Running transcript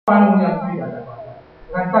panu yang tidak dapat,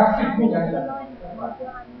 dengan kasihmu yang tidak dapat.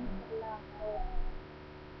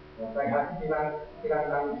 Baik hati pikiran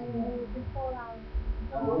kami semua.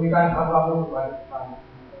 Memberikan hamba-Mu kepada kami.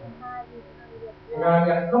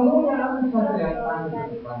 Kiranya kemuliaan saja yang kami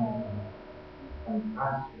berikan dan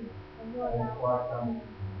kasih dan kuasa-Mu.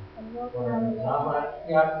 Bersama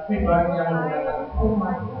setiap pribadi yang menggunakan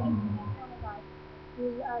umat Tuhan.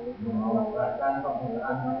 Mengobatkan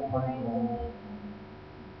pembukaan umat Tuhan.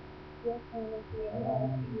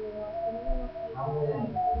 Amin.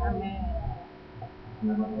 Amin.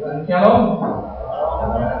 Shalom.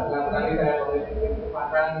 Senang sekali saya memiliki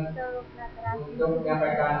kesempatan untuk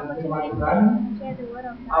menyampaikan firman Tuhan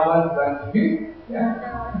awal bulan Juli, ya.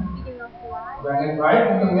 Bulan yang baik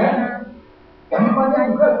tentunya. Tempatnya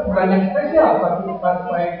juga bulan yang spesial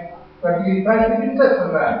bagi tradisi Church,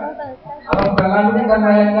 saudara. Kalau bulan lalu kita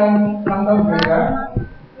merayakan 6 tahun gereja,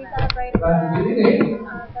 bulan Juli ini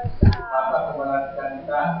Bapak Kepala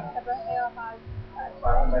kita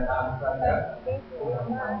Pak Pendeta saja.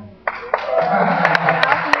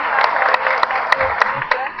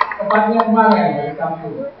 Tepatnya kemarin dari Sabtu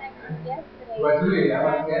 2 Juli ya,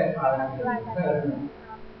 Pak ya.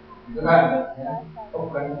 Itu kan, oh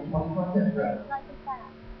bukan membuatnya juga.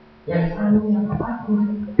 Biasanya aku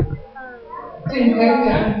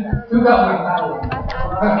cingkengnya juga ulang tahun.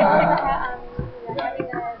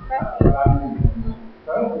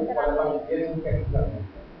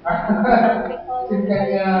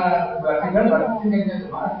 Cingkengnya berarti kan cingkengnya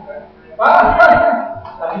semangat.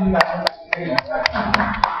 Tapi tidak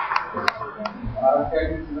orang kayak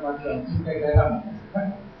gitu macam cingkeng dalam.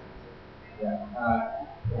 Ya,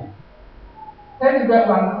 saya juga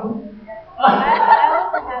ulang tahun.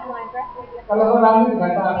 Kalau orang ini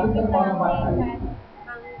dengan tahun terpaut 4 hari.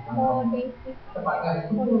 Tepatnya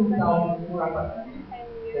 10 tahun kurang lagi.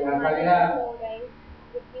 Dengan saya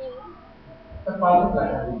terpaut 11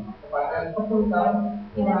 hari. Tepatnya 10 tahun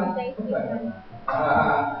kurang 11 hari.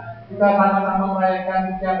 Kita sama-sama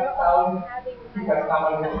merayakan setiap tahun 3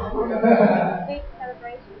 tahun.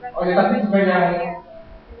 Oh ya, tapi juga yang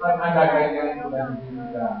ada yang sudah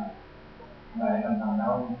juga merayakan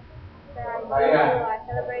tahun. Saya.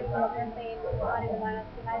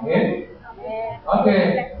 Amin. Oke,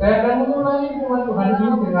 saya akan memulai firman Tuhan ini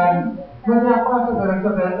dengan menyapa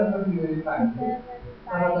saudara-saudara terpilih kami.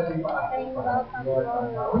 Karena tadi Pak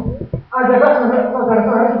tahun. Adakah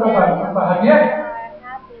saudara-saudara juga bahagia?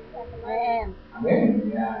 Amin.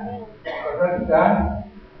 Ya. Saudara sudah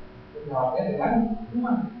menjawabnya dengan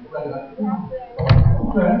iman, bukan dengan iman.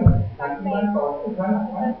 Bukan dengan iman bahwa Tuhan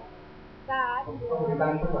akan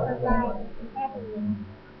memberikan kebahagiaan.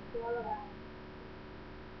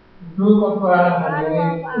 Judul khotbah hari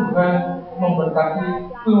ini, Tuhan memberkati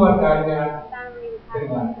keluarganya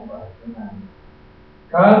dengan kebahagiaan.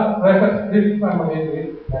 Kalau blessed gift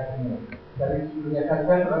family dari judulnya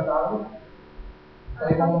saja sudah tahu.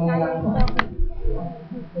 Saya mau mengingatkan.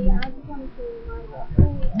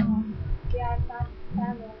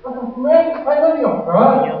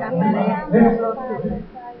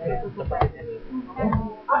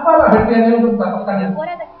 Apalah hadiahnya untuk mendapatkan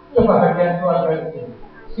kebahagiaan keluarga itu?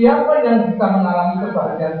 Siapa yang bisa mengalami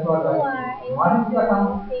kebahagiaan keluarga itu? Mari kita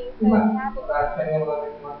ingat rahasianya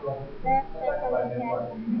melalui firman Tuhan kebahagiaan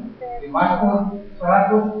keluarga ini. Di Mazmur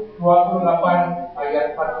 128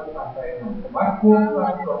 ayat 1 sampai 6. Mazmur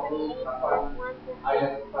 128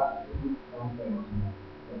 ayat 1 sampai 6.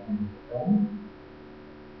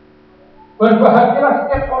 Berbahagialah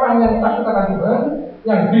setiap orang yang takut akan Tuhan,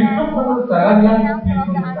 yang hidup menurut jalan yang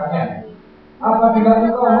ditunjukkannya. Apabila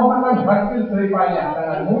engkau memakan hasil dari payah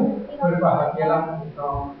tanganmu, berbahagialah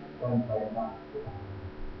engkau dan baiklah.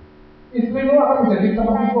 Istrimu akan menjadi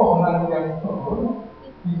seperti pohon anggur yang subur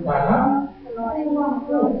di dalam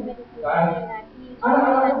rumahmu, dan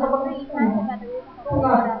anak-anakmu seperti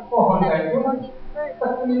tunas pohon zaitun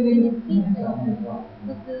sekeliling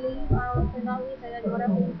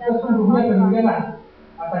sesungguhnya demikianlah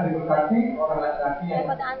akan diberkati orang laki-laki yang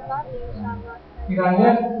kiranya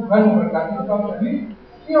Tuhan memberkati engkau dari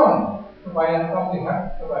Sion, supaya engkau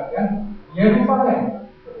melihat kebahagiaan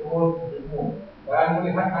Yerusalem seumur hidupmu dan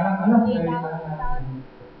melihat anak-anak dari anak-anak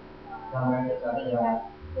sampai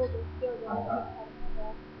kesadaran atas.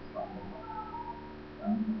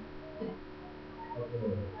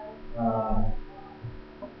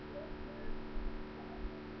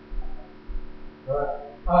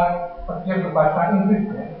 Bagian berbahasa Inggris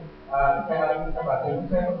ya. Saya lagi bahasa Inggris,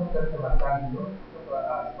 saya perlu terjemahkan dulu untuk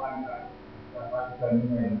dapat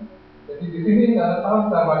dibandingkan. Jadi di sini kalau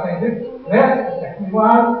bahasa Inggris, let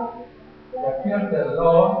everyone that fear the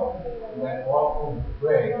Lord dengan walking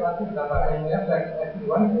way, tapi dapatannya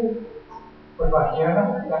everyone itu berbahagia kan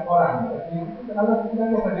setiap orang. Jadi kalau kita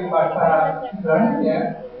lihat dari bahasa Ibrani ya,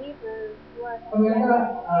 ternyata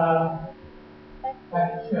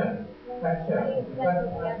action itu kan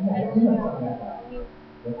artinya action ternyata.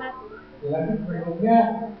 Di nanti berikutnya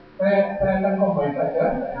saya akan combine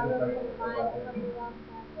saja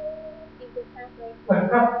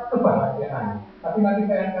berkat kebahagiaan. Tapi nanti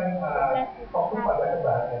saya akan fokus pada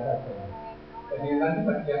kebahagiaan saja. Jadi nanti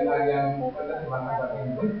bagian yang menerjemahkan bahasa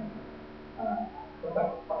Inggris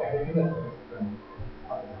tetap pakai happiness.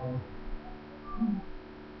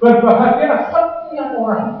 Berbahagia setiap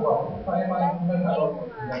orang. Wah, saya paling senang kalau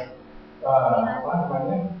apa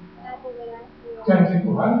namanya janji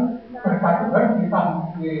Tuhan, berkat Tuhan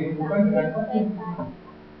dihubungkan dengan setiap.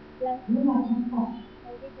 Ini masih kok.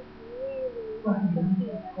 Wah, ini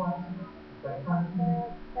kuat. Berkat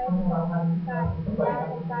pengurangan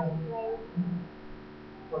kebaikan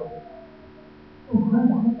Tuhan.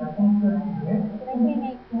 Tuhan datang ke dunia.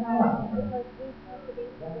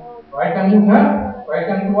 Baik yang muda, baik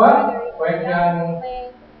yang tua, baik yang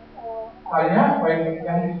kaya, baik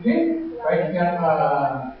yang miskin, baik yang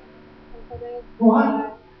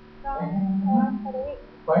tua,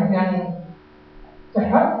 baik yang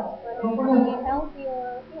sehat,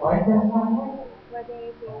 baik yang sama.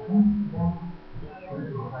 Supaya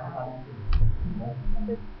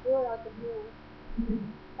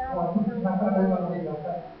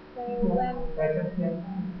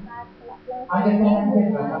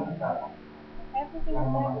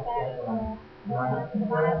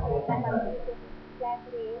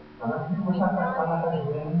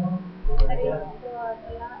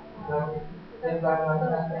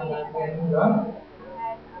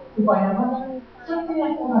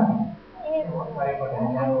orang saya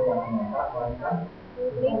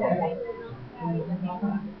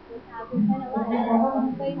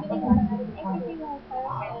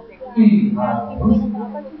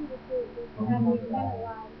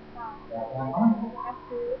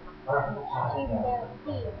padanya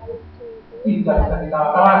tidak bisa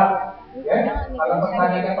ditawar. Ya, kalau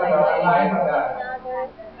pertanyaannya pada orang lain ada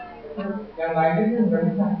yang lain itu sudah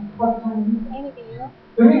bisa.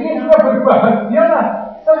 Demikian juga berbahagialah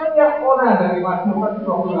setiap orang dari Mazmur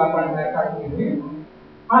 28 ayat 1 ini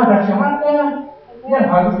ada syaratnya yang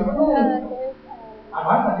harus dipenuhi.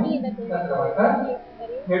 Apa tadi kita sudah baca,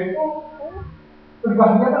 yaitu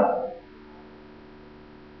berbahagialah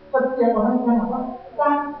setiap orang yang apa?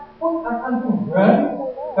 Takut akan Tuhan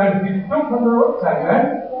dan hidup menurut jalan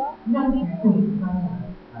yang ditunjukkan.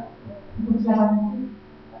 Itu syarat.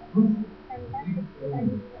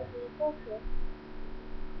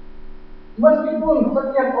 Meskipun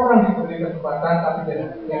setiap orang diberi kesempatan, tapi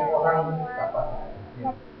tidak setiap orang dapat.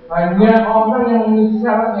 Hanya orang yang memenuhi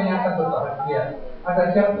syaratnya yang akan berbahagia.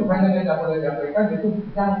 Ada syarat Tuhan yang tidak boleh diabaikan, yaitu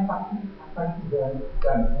yang takut akan Tuhan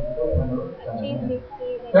dan hidup menurut jalannya.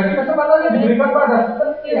 Jadi kesempatannya diberikan pada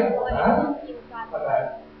setiap orang,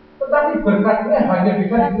 tetapi berkatnya hanya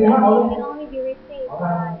bisa diterima oleh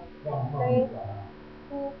orang yang mau.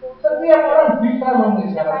 Setiap orang bisa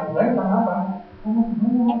memenuhi syarat Tuhan, karena apa? Karena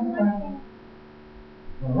Tuhan mengajarkan.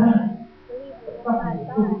 Nah,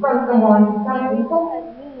 tetapi bukan kemauan kita untuk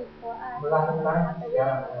melakukan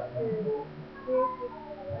syarat itu.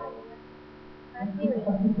 Itu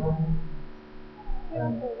pasti Tuhan.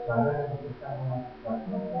 Dan cara yang kita melakukan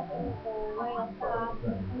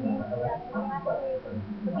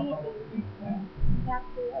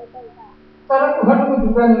cara Tuhan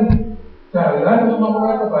menunjukkan jalan untuk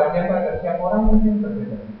memperoleh kebahagiaan pada setiap orang mungkin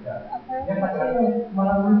berbeda-beda. Yang kadang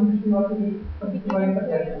melalui peristiwa yang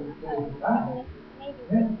terjadi di kita,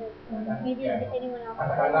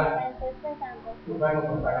 katakanlah Tuhan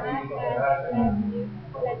memberkati saudara dengan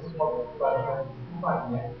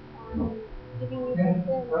sifatnya. Yang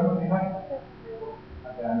Tuhan melihat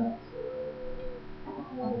ada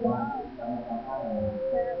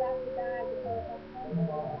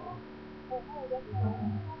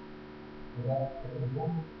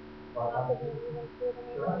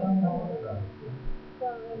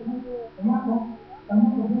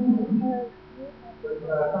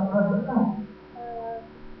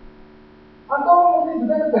atau mungkin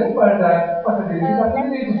juga terjadi pada diri kita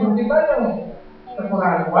sendiri, justru kita yang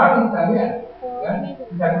kekurangan uang misalnya, ya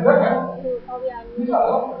bisa juga kan, bisa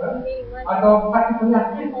loh, atau sakit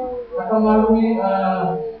penyakit, atau melalui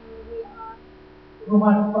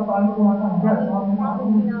persoalan rumah tangga, suami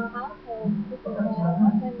pekerjaan,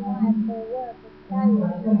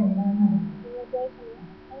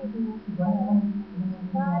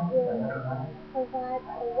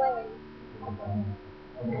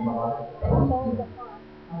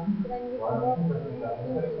 then you can go to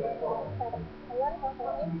but a lot of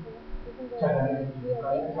our issues, even though we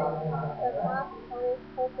are different, the path always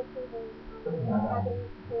focusing on having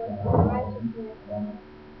towards righteousness.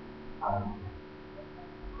 That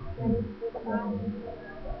is the path.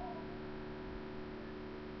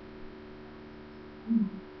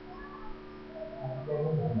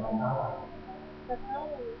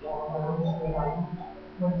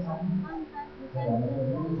 But sometimes we tend to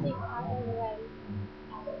seek our own way.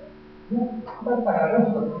 Kita kadang-kadang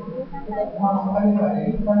seperti itu. Kita memasukkan ibadah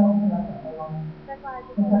itu kan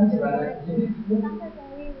Sometimes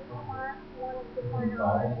when we want to find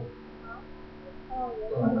out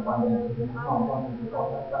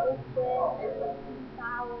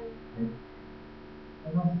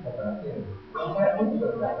memang sudah berhasil. Saya pun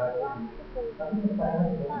juga berada di tapi saya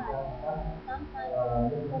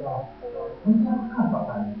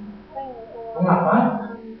mengapa?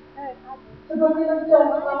 Sebab kita tidak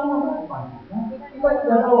tahu depan kita. Kita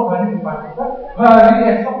tidak tahu hari depan kita. Hari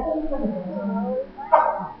esok pun kita tidak tahu.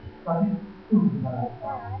 Tapi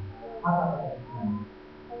apa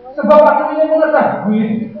sebab aku ingin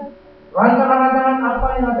mengetahui rancangan-rancangan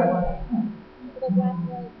apa yang ada pada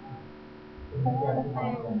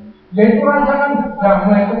yaitu rancangan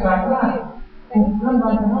damai sejahtera, bukan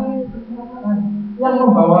rancangan keselamatan yang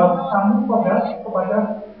membawa kamu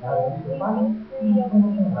kepada hari depan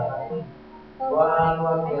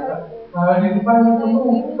luar biasa, hari depan yang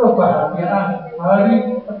penuh kebahagiaan,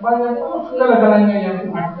 hari depan yang penuh segala-galanya yang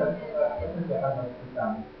Tuhan sediakan bagi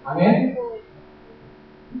kita. Amin.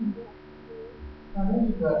 Karena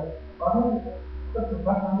juga orang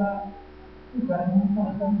terjebak karena tidak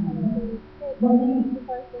menyelesaikan diri, memilih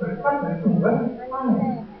berkat dari sumber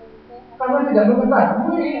lain. Karena tidak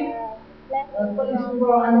mengetahui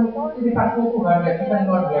peristiwaan ciri khasnya Tuhan yang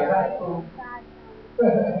luar biasa itu.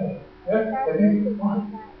 Ya, jadi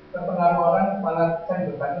terpengaruh orang malah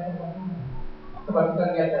saya berkatnya seperti ini. Sebab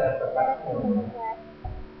kita lihat ada berkatnya.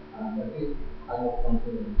 Jadi ayo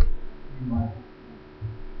konsul gimana?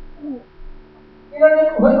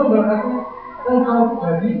 Kiranya Tuhan memberkati engkau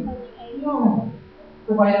jadi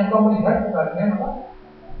supaya engkau melihat kebahagiaan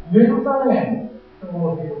Yerusalem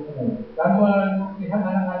seumur hidupmu dan melihat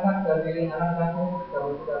anak-anak dari anak-anakmu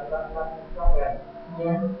dari saudara-saudara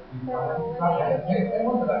yang di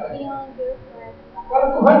kalau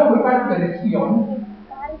Tuhan memberkati dari Sion,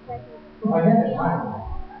 Tuhannya dari mana?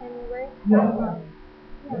 Ya,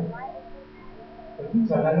 jadi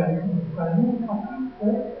jalanan itu bukan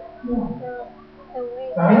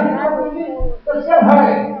jangan seperti ini ke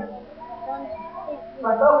Shanghai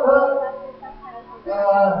atau ke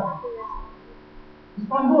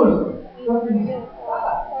Istanbul,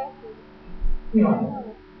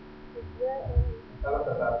 kalau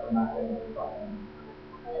tetap pernah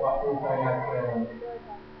waktu saya ke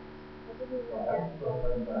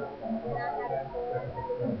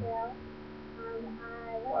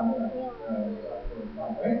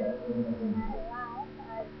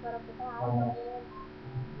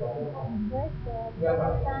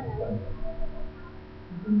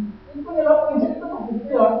itu kalau prinsip itu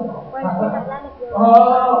bukti ya.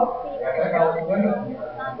 Oh, ya saya tahu juga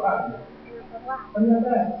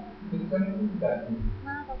ternyata bukan itu tidak.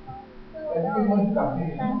 Jadi mau dikasih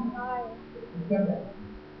bukan ya.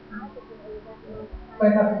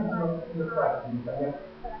 Saya kasih ilustrasi misalnya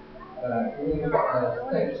ini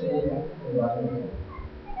seksi luar ini.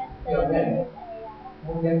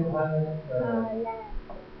 Kemudian Tuhan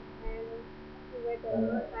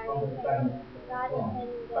memberikan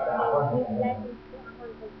pada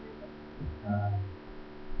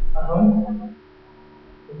Ahon.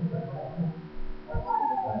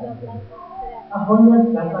 Ahon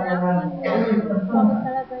yang datangkan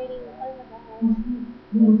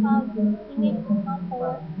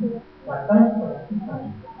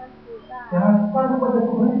datang kepada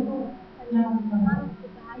Tuhan itu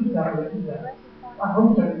tidak.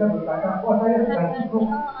 Ahon bisa berkata, oh saya sedang sibuk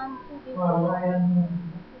melayani.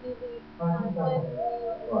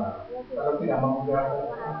 Kalau tidak mengundang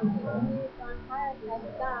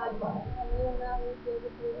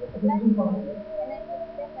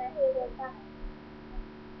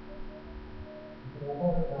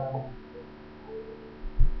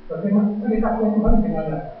bagaimana cerita Tuhan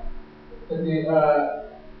gimana? Jadi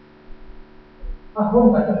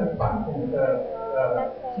Ahon baca ke depan ke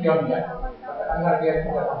Sion ya, katakanlah dia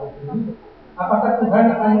sudah sampai sini. Apakah Tuhan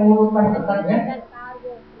akan mengurutkan berkatnya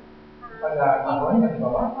pada Ahon yang di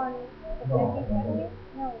bawah?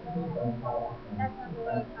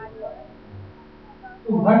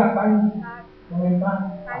 Tuhan akan meminta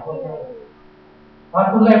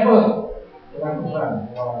satu level dengan Tuhan.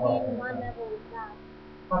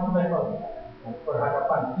 Satu satu level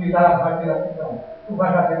berhadapan di dalam hadirat Tuhan. Tuhan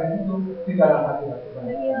hadir itu di dalam hadirat Tuhan.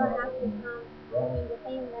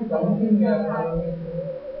 Tidak mungkin dia melalui.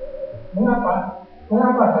 Mengapa?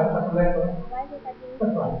 Mengapa harus satu level?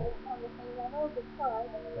 Betul.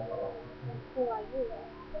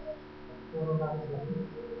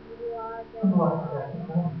 Keluar dari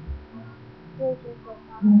Tuhan.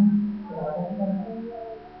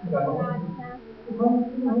 Tidak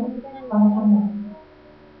mungkin sama-sama.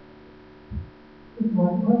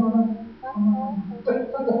 Tuhan mana?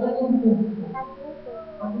 Tetap terkumpul.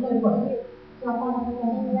 Aku lepas. Siapa yang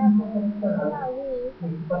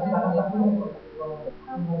pasti akan satu.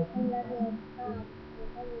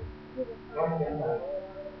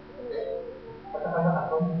 Katakanlah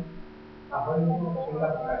apa itu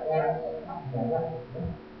tingkat katanya biaya.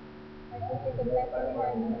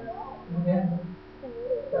 Kemudian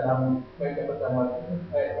dalam meja pertemuan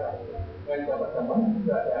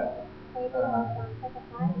juga ada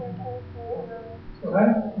Tuhan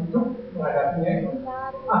untuk menghadapinya.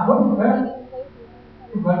 Ahun kan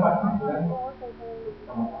Tuhan pasti bilang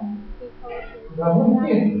sama-sama. Nggak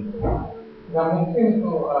mungkin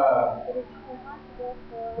itu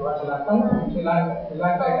Tuhan datang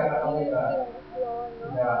silakan karena kami tidak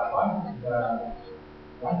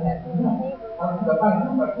harus datang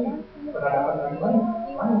berarti berhadapan dengan Tuhan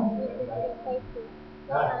mana?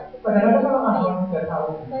 Nah, padahal kalau Ahun tidak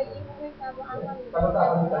tahu, kalau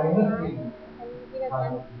tahu kita mengerti,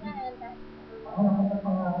 Ahun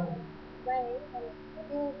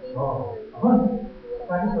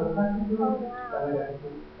tadi berkat itu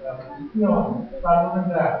dari Sion, lalu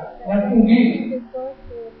rendah, yang tinggi.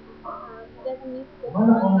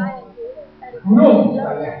 Mana Om? Gunung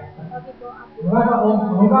misalnya. Mengapa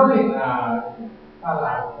Om gunung kali? Nah,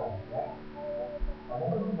 salah.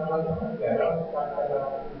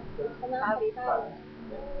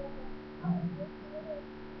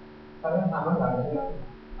 Kalian sama nggak?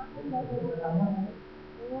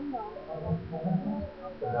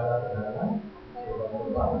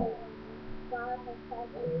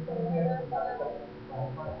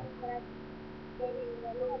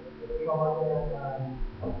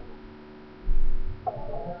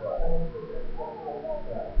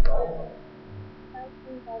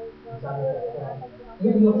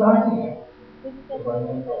 Ini ilustrasi ya.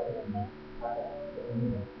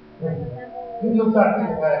 Ini ilustrasi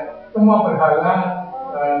semua berhala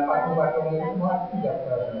patung-patung itu semua tidak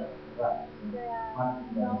berat.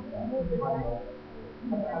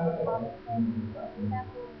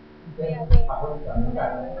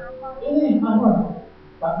 Ini apa?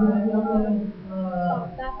 Tapi nanti apa yang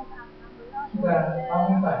sudah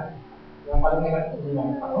kamu kan yang paling enak itu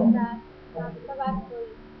yang tahun.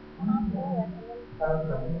 Kalau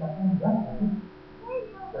sudah minta enggak,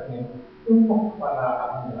 tapi untuk para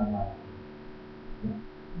anak-anak.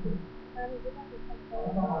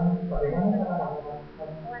 Bagaimana cara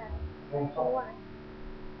melakukan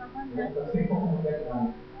yang bersifat kemudian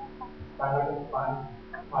dengan tangan di depan,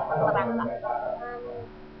 mata dalam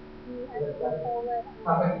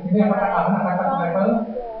sampai di sini apakah akan level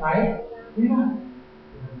naik? Tidak,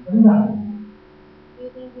 rendah.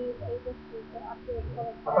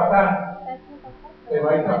 Apakah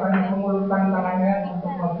dewa itu akan mengulurkan tangannya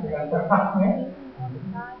untuk memberikan berkatnya?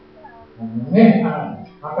 Ini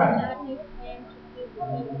akan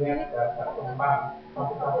kemudian dasar tumpah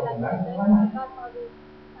satu bulan gimana?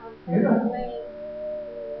 Tidak.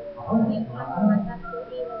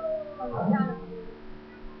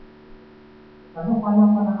 Karena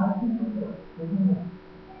panah hati itu begini.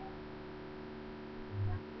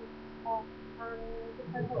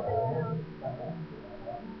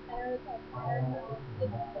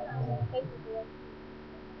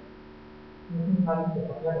 Mungkin kali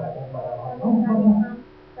sepertinya datang pada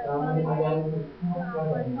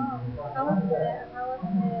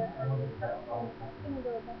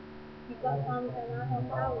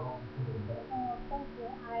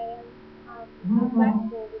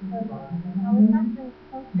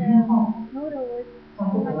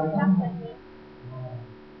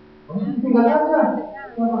tinggal aja.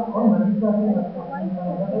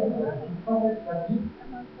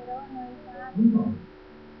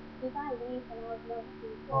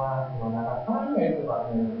 Wah, gimana rasanya itu Pak?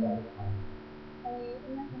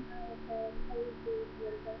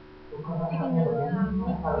 Bukan rasanya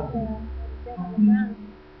bagaimana kali ini.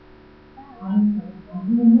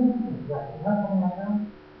 Tidak ingat ternyata.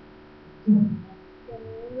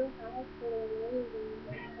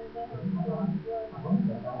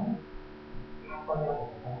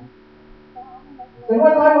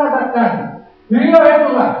 Semua Tuhan mengatakan, dia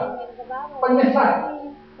itulah penyesat,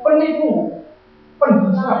 penipu, pendusta.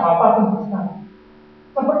 berdusta, Bapa pun berdusta.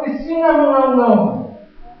 Seperti singa mengaum-ngaum.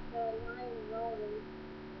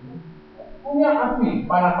 Punya api,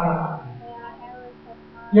 panah-panah api.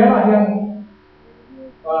 Dialah yang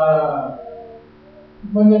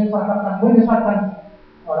menyesatkan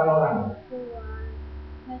orang-orang.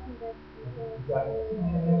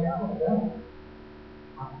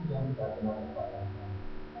 Api yang tidak kenal kepada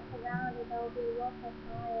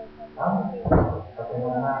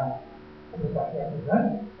bagaimana sikapnya Tuhan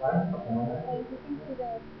dan bagaimana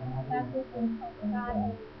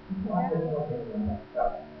itu ada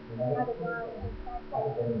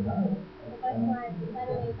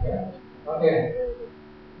oke.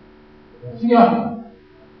 Sion,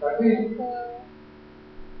 berarti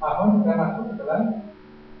Ahon sudah masuk ke dalam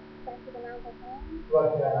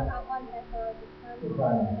keluarga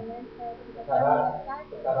Tuhan.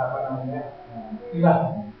 Secara apa namanya? Tidak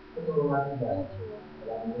keturunan tidak.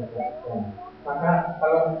 Maka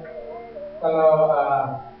kalau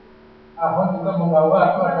Ahon juga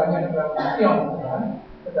membawa keluarganya ke dalam Sion,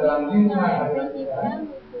 ke dalam lingkungan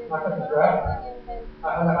Tuhan, maka juga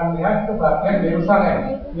akan lihat sebagian Yerusalem.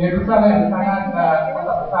 Yerusalem di sana ada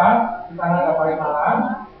kota besar, di sana ada Parimalan,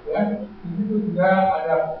 ya. Di situ juga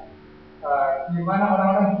ada di mana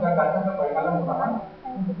orang-orang juga datang ke Parimalan merupakan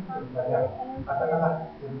beribadah. Katakanlah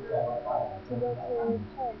keluarga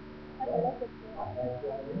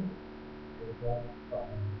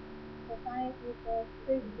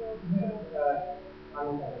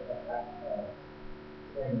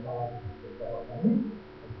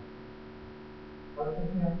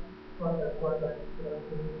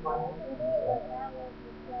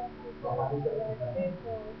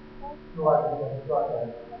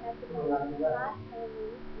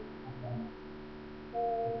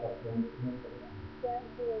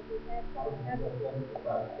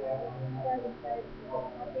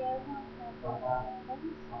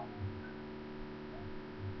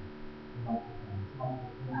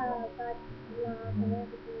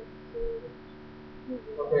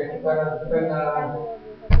oke, kita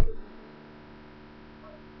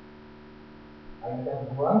ayat yang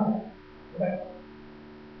kedua.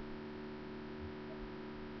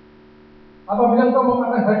 Apabila engkau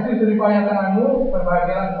memakan hasil dari payatananmu,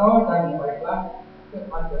 berbahagialah engkau dan baiklah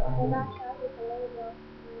keadaanmu.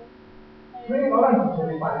 Jadi orang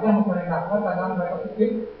berjeri payah mencari nafkah karena mereka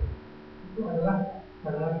pikir itu adalah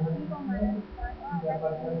jalan yang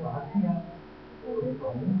mendapatkan bahagia.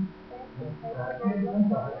 Bahagia dengan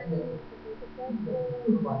bahagia.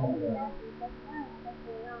 Itu bahagia.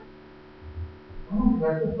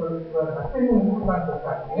 Berarti berhasil mengumpulkan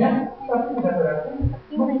berkatnya, tapi tidak berarti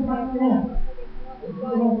menikmatinya. Jadi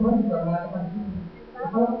teman-teman juga mengatakan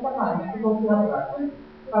kalau kita tanya itu tidak berhasil,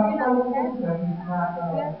 tapi kalau kita sudah bisa,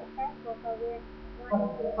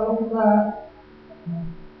 kalau kita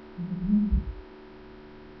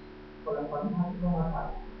paling-paling hati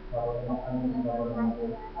mengatakan bahwa makan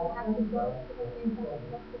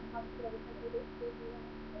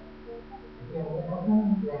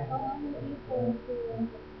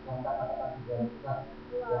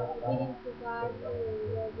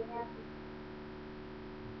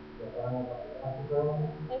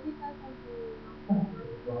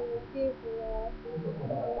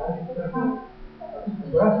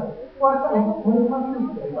kuasa untuk menikmati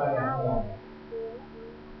ibadahnya.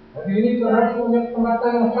 Jadi ini harus punya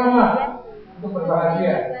kesempatan yang sama untuk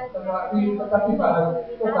berbahagia, tetapi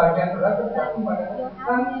kebahagiaan berat tergantung pada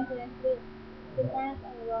keputusan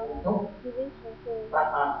untuk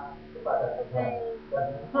taat kepada Tuhan dan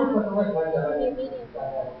itu sesuai dengan jalan yang kita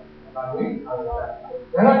lalui.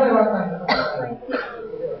 Jangan lewatkan kesempatan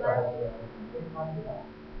untuk berbahagia.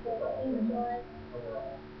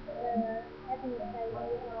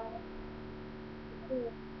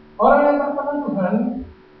 Orang yang tertekan Tuhan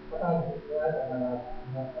akan juga dengan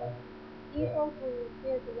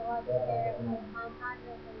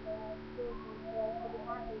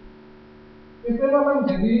itu akan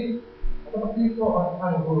menjadi seperti pohon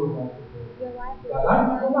anggur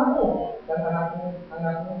dalam rumahmu dan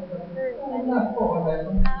anakmu seperti pohon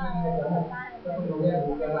dan dalam kepedulian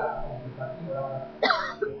bukanlah mengikuti orang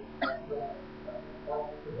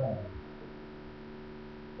Tuhan.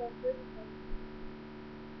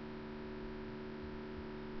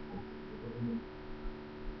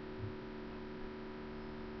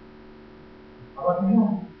 Apabila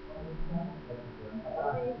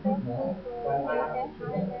dan anak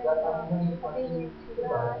datang menikmati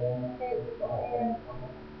kebahagiaan.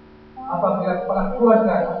 Apabila kepala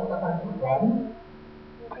keluarga menggunakan Tuhan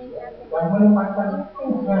dan menempatkan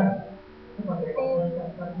Tuhan sebagai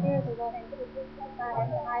komunitasnya,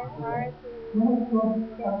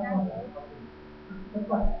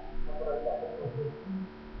 cepat masyarakat tersebut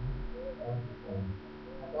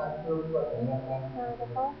akan berubah dengan So the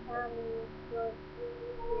whole family was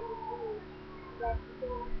like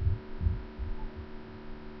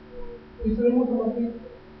istrimu seperti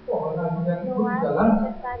pohon yang your hidup di wife dalam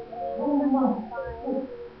just like rumah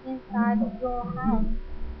inside your house,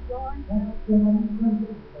 your own house. So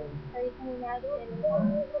you can imagine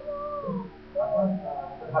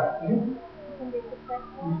berhasil you can be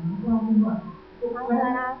successful di rumah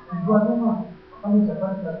outside our di house. luar rumah kamu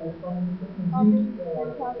dapat melakukan Or we petinggi can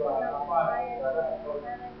talk to sebuah another higher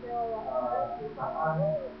manager or owner. perusahaan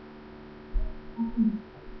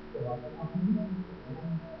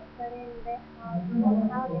But in their house,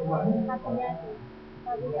 how do you have to get it?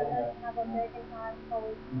 So this doesn't have a very hard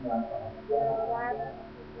code. The environment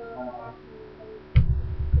is not happy.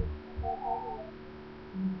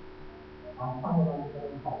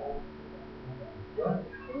 It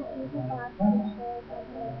is easy for us to share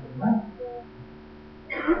something that we want to do.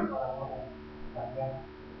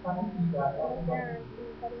 Our parents,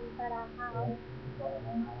 but inside our house,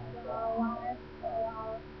 our wives, or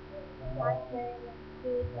our husband,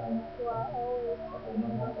 kids, who are always,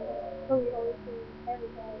 who we always see every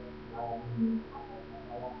day. Through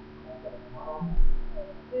the house,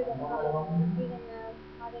 even how they're going to be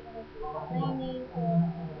cleaning or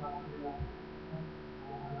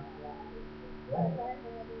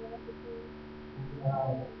starting at the university.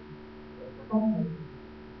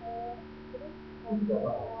 It is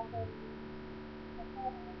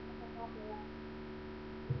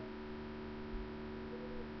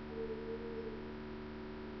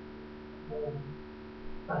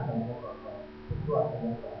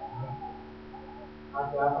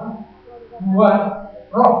ada apa? Buat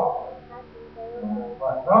roh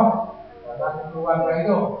dan keluarga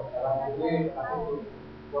itu dalam diri itu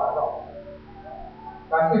buat roh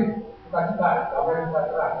kasih sukacita damai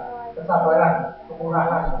sejahtera kesabaran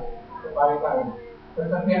kemurahan kebaikan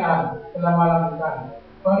kesetiaan kelemah lembutan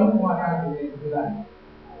penguasaan diri sembilan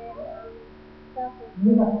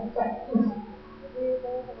ini kan teknis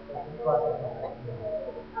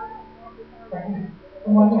teknis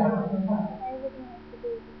semuanya harus benar.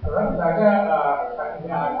 Kalau misalnya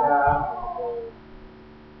kakinya ada,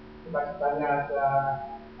 cita-citanya ada,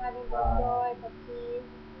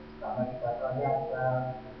 sama cita-citanya ada,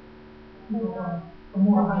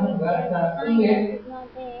 kemurahan juga ada,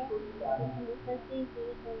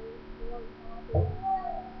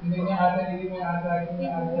 ininya ada, ininya ada, ininya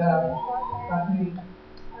ada, tapi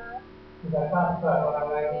tidak sabar orang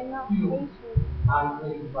lain hidup,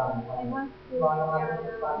 antri di depan, orang-orang di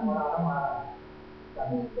depan, orang-orang marah.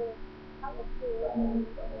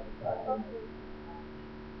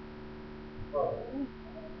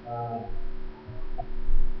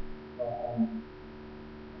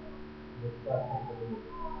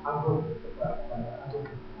 Anggur.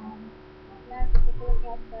 Let's take a look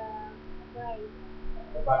at the grade.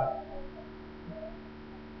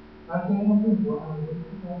 Artinya mungkin buah anggur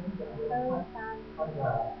kita tidak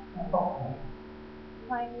ada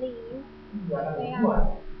Fine leaves. jangan dibuat.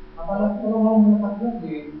 Apalagi kalau mau menetapnya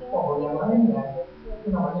di pohon yang lainnya, itu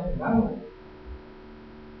namanya ganggu.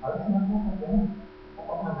 Harus menetapkan ya.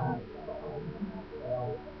 Apakah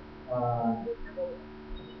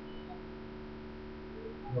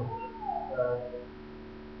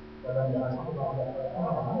dalam jalan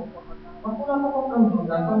aku lakukan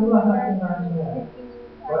dan kamulah hati-hatinya.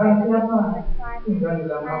 Barang siapa tinggal di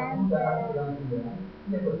dalam aku dan aku dalam dia,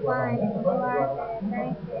 dia berbuat banyak sebab berbuat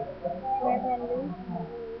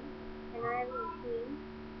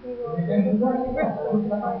demikian juga kita harus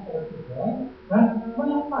tetap bekerja dan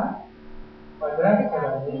melepas pada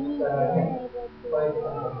jalannya baik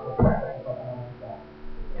yang berdekat dan kita.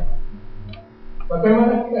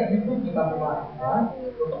 Bagaimana kita hidup di dalam Tuhan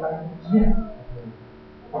merupakan ujian.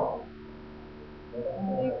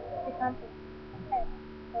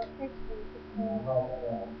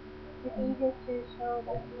 It's easier to show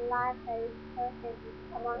that life that is perfect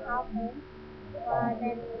among our friends,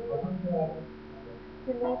 than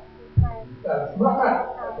to live inside. That's why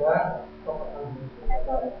we have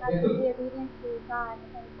to be obedient to God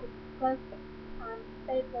and to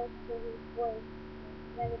stay close to His word.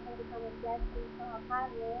 Then we can become a blessing for our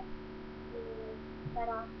partner that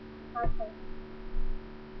are perfect.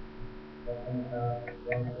 It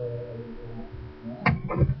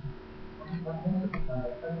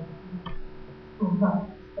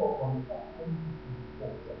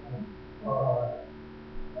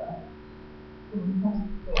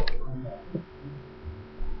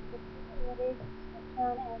is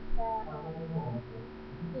shown as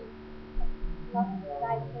peace, not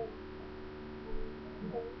right thing.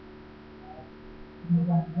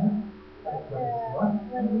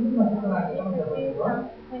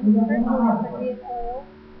 when you purchase this oil,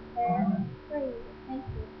 there are three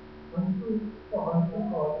messages.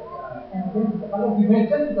 Kalau di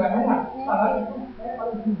meja juga enak. Message,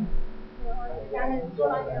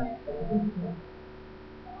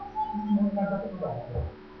 on the planet fire.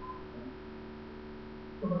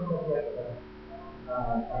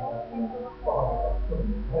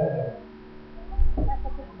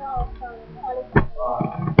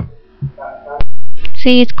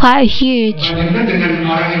 See, it's quite huge.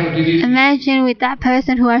 Imagine with that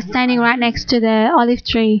person who are standing right next to the olive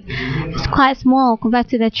tree. It's quite small compared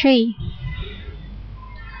to the tree.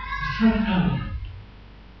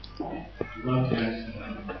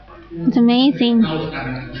 It's amazing.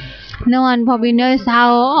 No one probably knows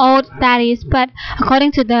how old that is, but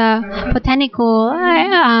according to the botanical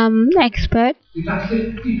expert,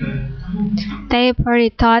 they probably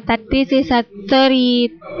thought that this is a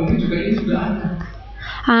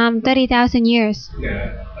 30,000 years.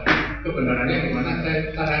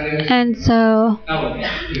 And so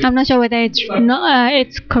I'm not sure whether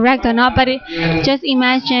it's correct or not, but just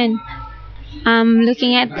imagine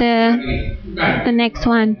looking at the next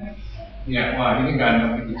one.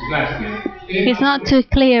 It's not too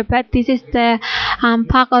clear, but this is the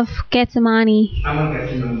Park of Gethsemane.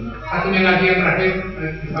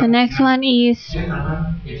 The next one is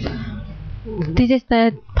this is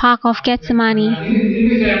the Park of Gethsemane.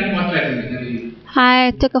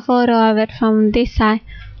 I took a photo of it from this side.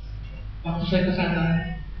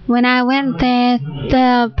 When I went there,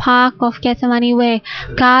 the Park of Gethsemane, where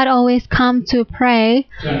God always comes to pray,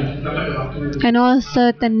 and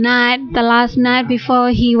also the last night before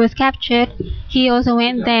he was captured, he also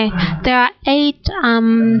went there. There are 8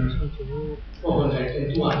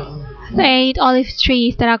 olive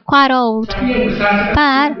trees that are quite old,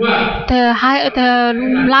 but the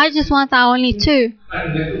largest ones are only 2.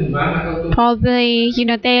 Probably,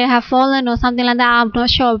 they have fallen or something like that. I'm not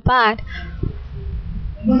sure, but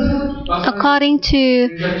according to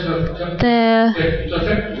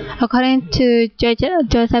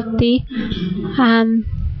Joseph D,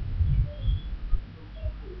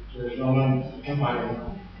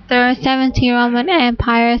 there are 17 Roman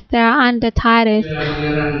empires that are under Titus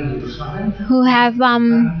who have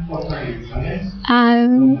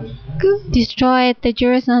destroyed the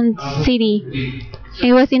Jerusalem city.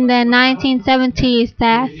 It was in the 1970s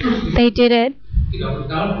that they did it.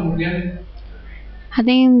 I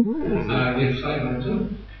think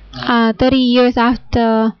 30 years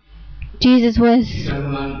after Jesus was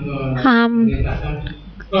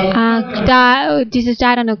Jesus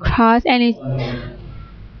died on the cross, and it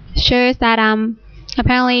shows that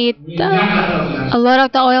apparently a lot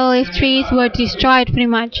of the olive trees were destroyed pretty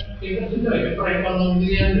much.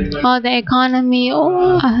 All the economy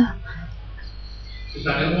of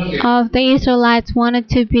the Israelites wanted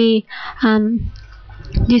to be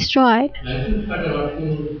destroyed.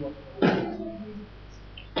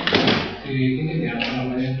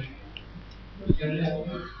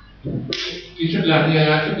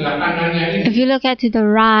 If you look at to the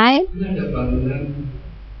right,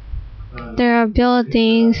 there are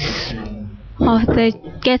buildings of the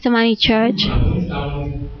Gethsemane Church.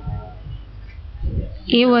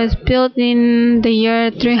 It was built in the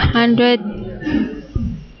year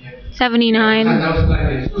 379.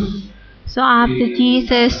 So after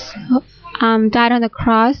Jesus died on the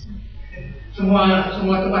cross,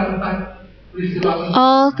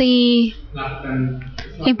 all the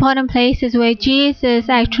important places where Jesus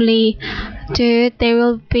actually stood, there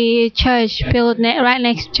will be a church built right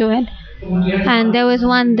next to it. And there was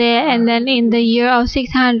one there, and then in the year of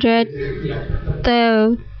 600,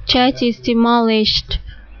 the church is demolished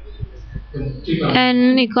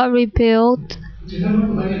and it got rebuilt.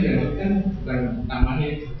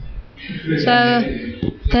 So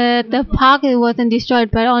the park, it wasn't destroyed,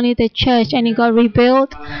 but only the church, and it got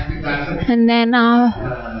rebuilt. And then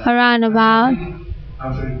around about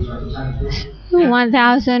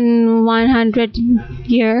 1,100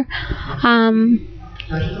 year,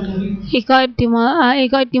 it got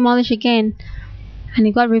demolished again, and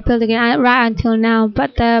it got rebuilt again right until now.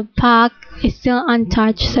 But the park is still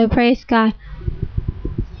untouched. So praise God.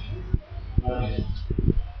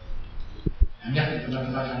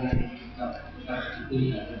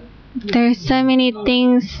 There's so many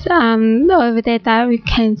things over there that we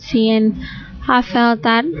can see, and I felt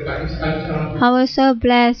that I was so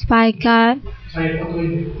blessed by God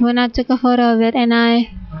when I took a photo of it, and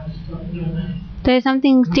there's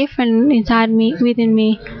something different inside me, within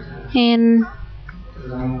me, and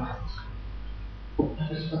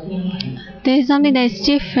there's something that's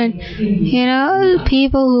different. You know,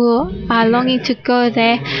 people who are longing to go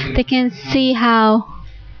there, they can see how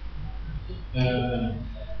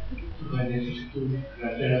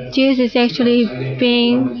Jesus actually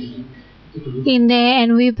being in there,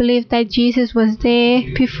 and we believe that Jesus was there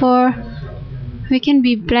before. We can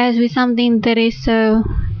be blessed with something that is so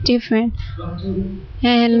different.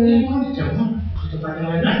 And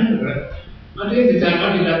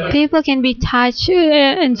people can be touched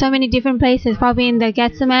in so many different places, probably in the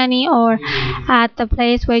Gethsemane or at the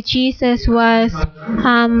place where Jesus was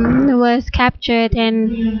captured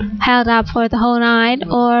and held up for the whole night.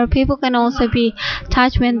 Or people can also be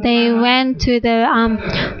touched when they went to the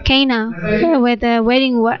Cana, where the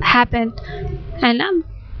wedding happened. And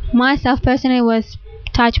myself personally was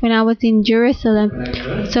touched when I was in Jerusalem.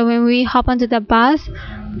 So when we hop onto the bus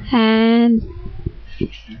and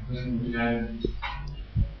we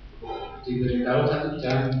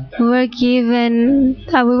were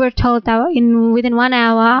told that within 1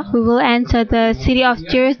 hour we will enter the city of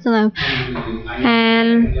Jerusalem,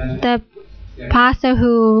 and the pastor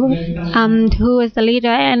who was the leader,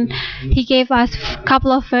 and he gave us a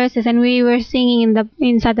couple of verses, and we were singing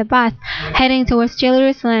inside the bus heading towards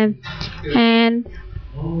Jerusalem, and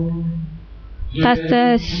that's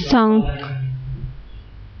the song.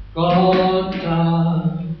 Oh,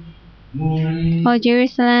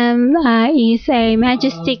 Jerusalem is a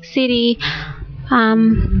majestic city.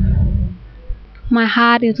 My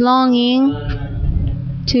heart is longing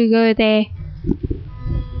to go there.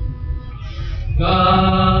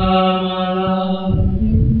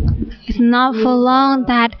 It's not for long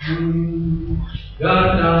that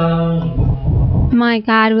my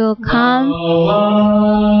God will come,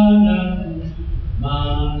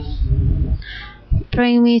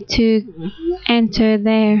 bring me to enter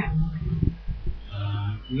there.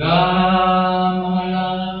 Not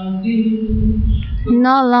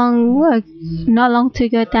long to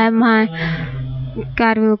go that my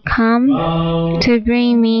God will come to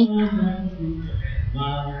bring me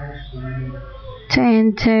to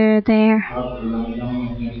enter there.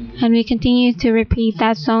 And we continue to repeat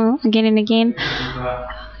that song again and again,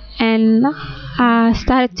 and I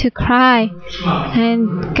started to cry,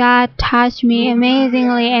 and God touched me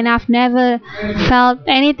amazingly, and I've never felt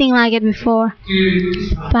anything like it before.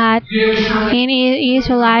 But in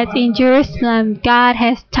Israelites, in Jerusalem, God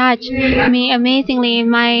has touched me amazingly.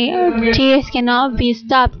 My tears cannot be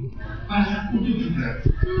stopped,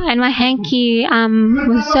 and my hanky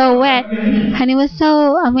was so wet, and it was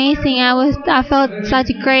so amazing. I felt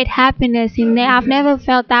such a great happiness in there. I've never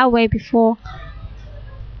felt that way before.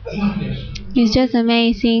 It's just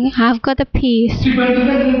amazing. I've got the peace.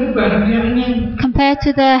 Compared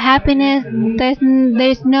to the happiness,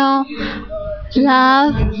 there's no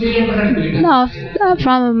love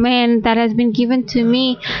from a man that has been given to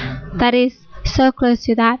me that is so close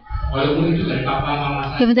to that.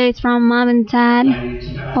 Even though it's from mom and dad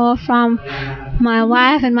or from my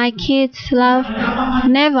wife and my kids' love, I've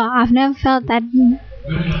never felt that.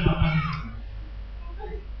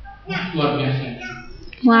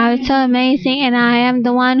 Wow, it's so amazing. And I am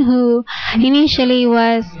the one who initially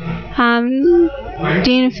was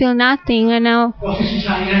didn't feel nothing, you know.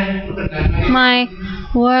 My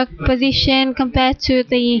work position compared to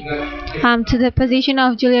the position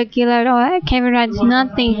of Julia Gillard or Kevin Rudd is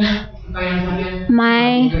nothing.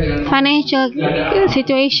 My financial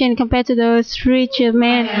situation compared to those rich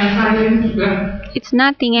men, it's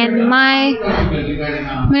nothing, and my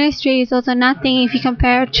ministry is also nothing if you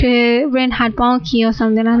compare it to Reinhard Bonnke or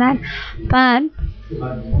something like that. But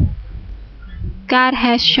God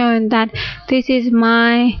has shown that this is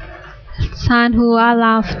my son who I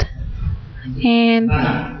loved, and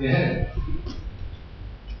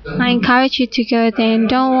I encourage you to go there. And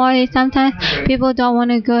don't worry, sometimes people don't want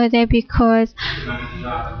to go there because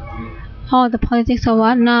the politics or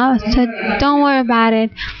whatnot, so don't worry about it.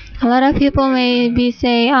 A lot of people maybe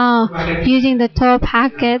say, using the tour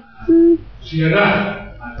packet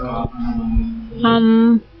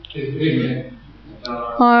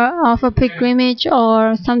or of a pilgrimage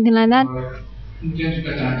or something like that.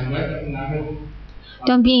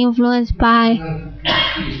 Don't be influenced by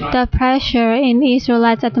the pressure in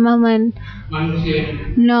Israelites at the moment.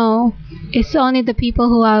 No, it's only the people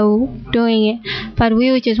who are doing it. But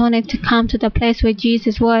we just wanted to come to the place where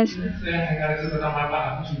Jesus was.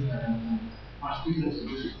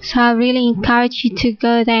 So I really encourage you to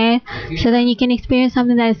go there so that you can experience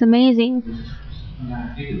something that is amazing.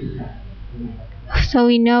 So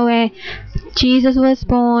we know where Jesus was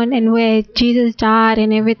born and where Jesus died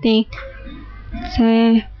and everything. So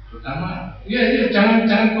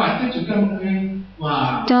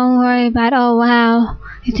Don't worry about, oh wow,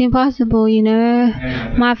 it's impossible, you know.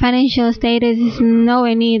 My financial status is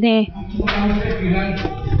nowhere near there.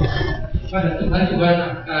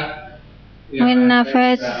 When I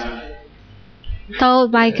first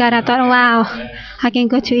told by God, I thought, wow, I can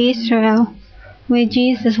go to Israel, where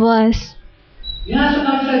Jesus was.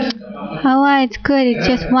 Oh, wow, it's good. It's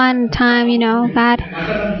just one time, you know, God.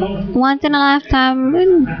 Once in a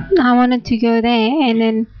lifetime, I wanted to go there, and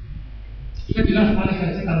then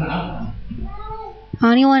I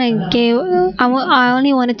only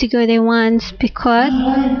wanted to go there once because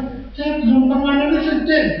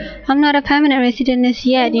I'm not a permanent resident as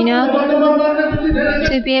yet, you know.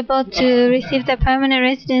 To be able to receive the permanent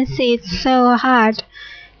residency, it's so hard.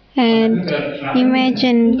 And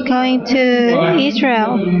imagine going to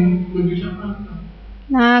Israel.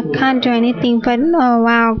 I can't do anything, but oh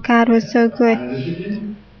wow, God was so good.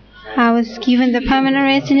 I was given the permanent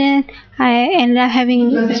resident. I ended up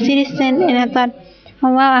having a citizen, and I thought,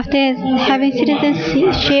 oh wow, after having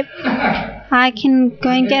citizenship, I can go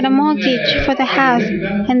and get a mortgage for the house.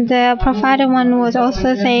 And the provider one was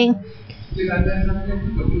also saying,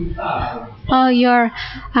 oh, your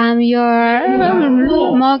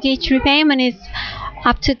mortgage repayment is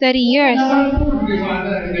up to 30 years.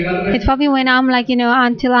 It's probably when I'm like, you know,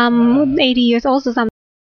 until I'm 80 years old or something.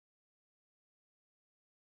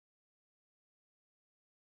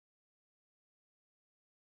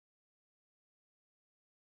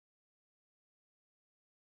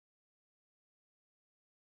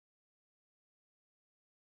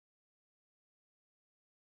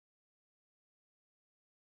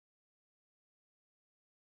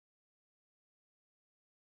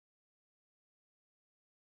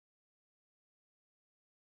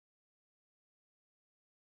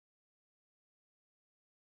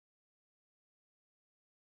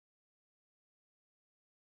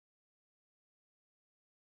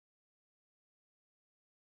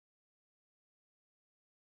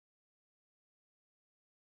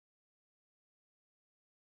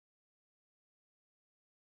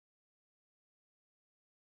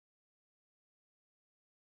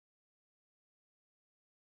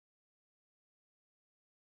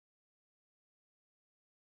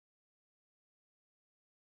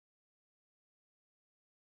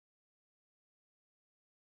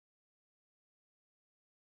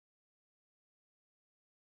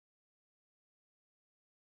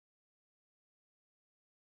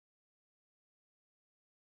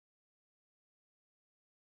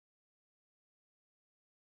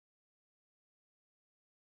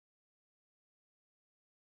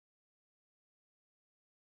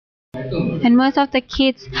 And most of the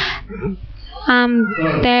kids,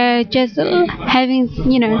 they're just having,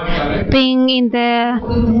 you know, being in the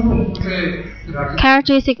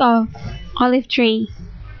characteristic of olive tree.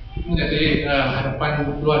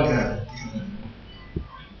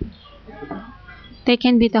 They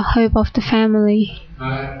can be the hope of the family.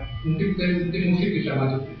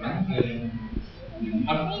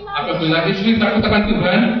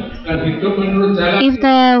 If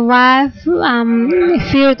the wife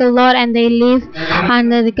fear the Lord and they live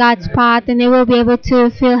under the God's path, then they will be able to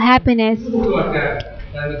feel happiness,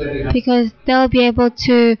 because they'll be able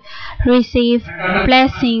to receive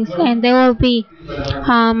blessings, and they will be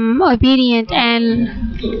obedient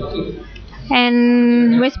and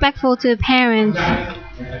respectful to parents.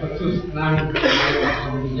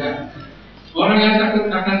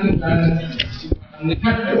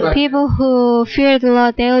 People who fear the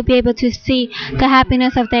Lord, they will be able to see the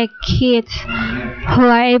happiness of their kids, who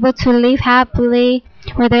are able to live happily,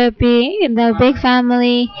 whether it be in the big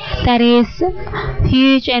family that is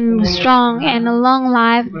huge and strong and a long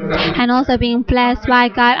life, and also being blessed by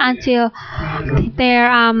God until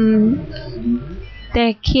their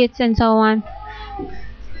kids and so on.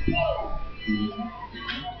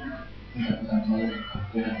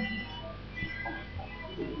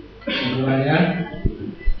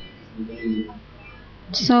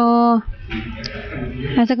 So,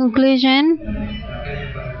 as a conclusion,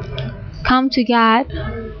 come to God.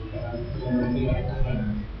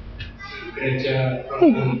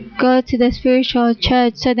 Go to the spiritual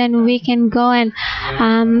church, so then we can go and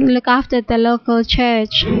look after the local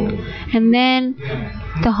church, and then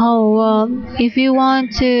the whole world. If you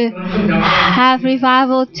want to have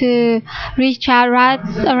revival to reach out right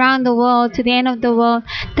around the world, to the end of the world,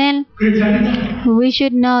 then we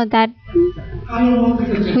should know that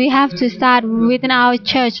we have to start within our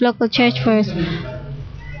church, local church first.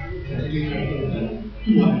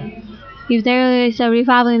 If there is a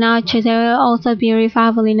revival in our church, there will also be a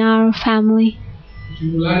revival in our family.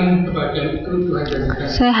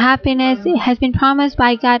 So happiness has been promised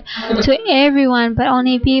by God to everyone, but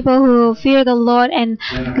only people who fear the Lord and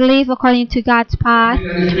live according to God's path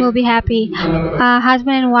will be happy.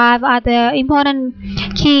 Husband and wife are the important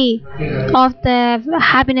key of the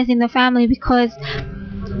happiness in the family, because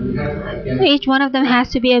each one of them has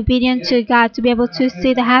to be obedient to God to be able to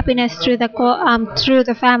see the happiness through the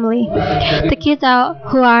family. The kids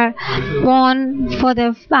who are born for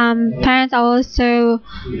the parents are also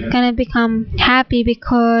gonna become happy,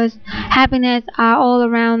 because happiness are all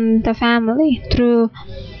around the family through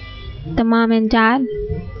the mom and dad.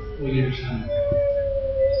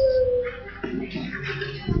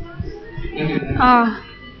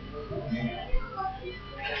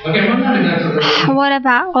 What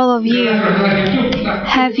about all of you?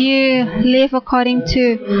 Have you lived according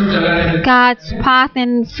to God's path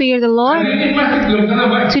and fear the Lord?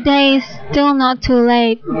 Today is still not too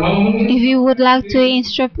late. If you would like to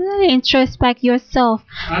introspect yourself,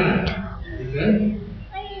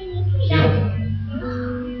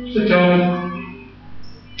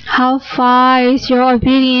 how far is your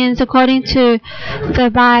obedience according to the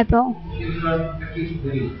Bible?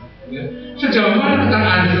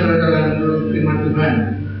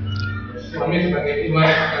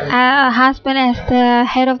 A husband as the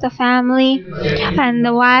head of the family, and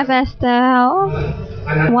the wife as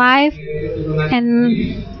the wife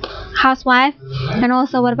and housewife, and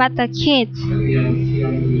also what about the kids?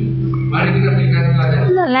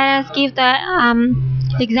 Let us give the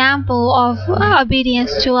example of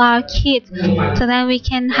obedience to our kids, so that we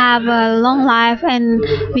can have a long life and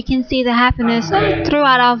we can see the happiness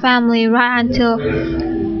throughout our family right until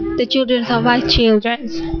the children of our children.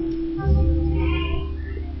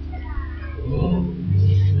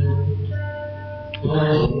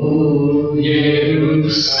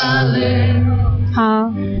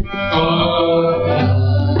 Oh,